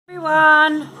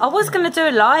everyone. I was going to do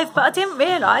a live, but I didn't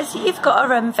realise you've got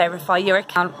to verify your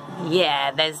account.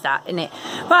 Yeah, there's that in it.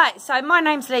 Right, so my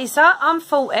name's Lisa. I'm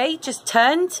 40, just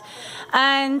turned,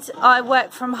 and I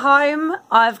work from home.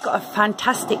 I've got a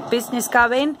fantastic business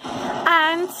going,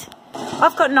 and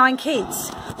I've got 9 kids.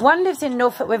 One lives in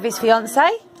Norfolk with his fiance.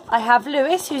 I have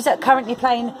Lewis, who's currently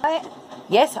playing,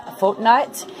 yes,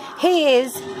 Fortnite. He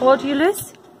is, how old are you,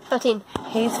 Lewis? 13.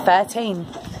 He's 13.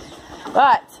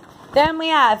 Right, then we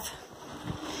have,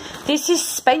 this is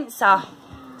Spencer.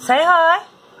 Say hi.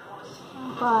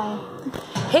 Bye.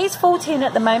 He's 14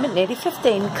 at the moment, nearly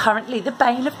 15, currently the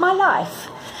bane of my life.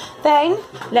 Then,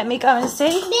 let me go and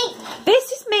see.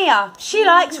 This is Mia. She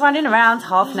likes running around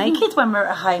half naked when we're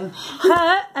at home.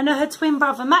 Her and her twin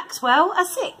brother Maxwell are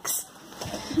 6.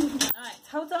 Alright,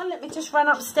 hold on, let me just run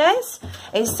upstairs.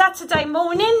 It's Saturday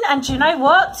morning, and you know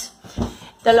what?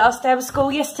 The last day of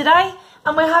school yesterday,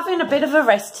 and we're having a bit of a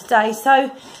rest today.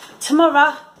 So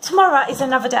tomorrow is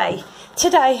another day.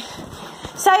 Today,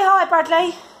 say hi,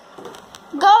 Bradley.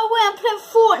 Go away and play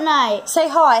Fortnite. Say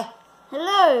hi.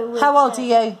 Hello. Richard. How old are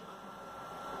you?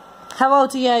 How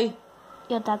old are you?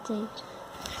 Your dad's age.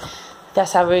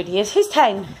 That's how rude he is. He's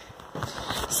 10.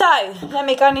 So, let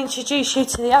me go and introduce you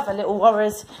to the other little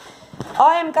warriors.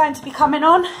 I am going to be coming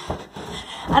on,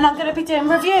 and I'm going to be doing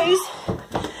reviews,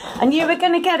 and you are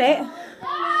going to get it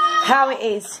how it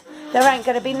is. There ain't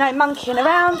going to be no monkeying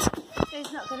around.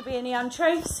 There's not going to be any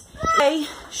untruths. Hey,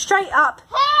 straight up.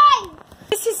 Hey!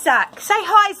 This is Zach. Say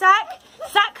hi, Zach.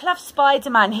 Zach loves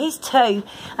Spider-Man. He's 2.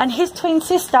 And his twin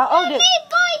sister, oh look,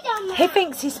 Spider-Man. he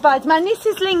thinks he's Spider-Man. This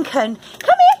is Lincoln.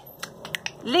 Come here.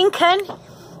 Lincoln.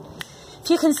 If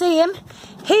you can see him,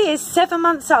 he is 7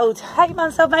 months old. 8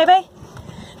 months old maybe.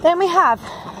 Then we have,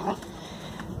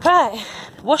 right,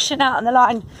 washing out on the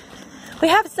line. We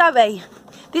have Zoe.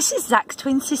 This is Zach's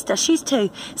twin sister. She's 2.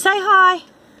 Say hi.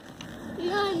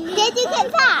 Did you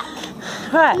get Zach?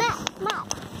 Right.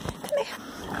 Matt. Come here.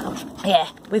 Yeah,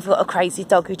 we've got a crazy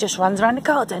dog who just runs around the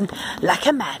garden like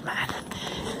a madman.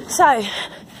 So,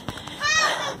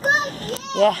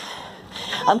 yeah,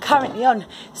 I'm currently on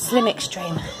Slim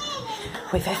Extreme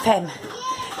with FM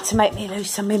to make me lose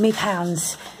some of my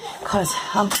pounds, because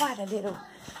I'm quite a little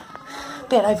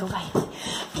bit overweight.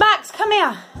 Max, come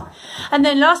here. And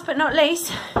then last but not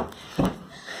least,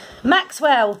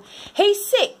 Maxwell. He's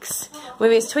 6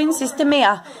 with his twin sister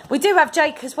Mia. We do have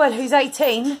Jake as well, who's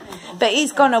 18, but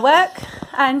he's gone to work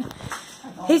and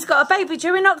he's got a baby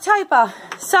due in October.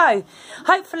 So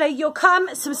hopefully you'll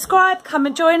come, subscribe, come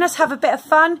and join us, have a bit of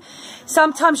fun.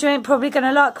 Sometimes you ain't probably going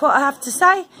to like what I have to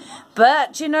say,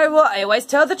 but you know what? I always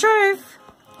tell the truth,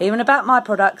 even about my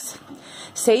products.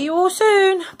 See you all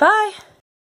soon. Bye.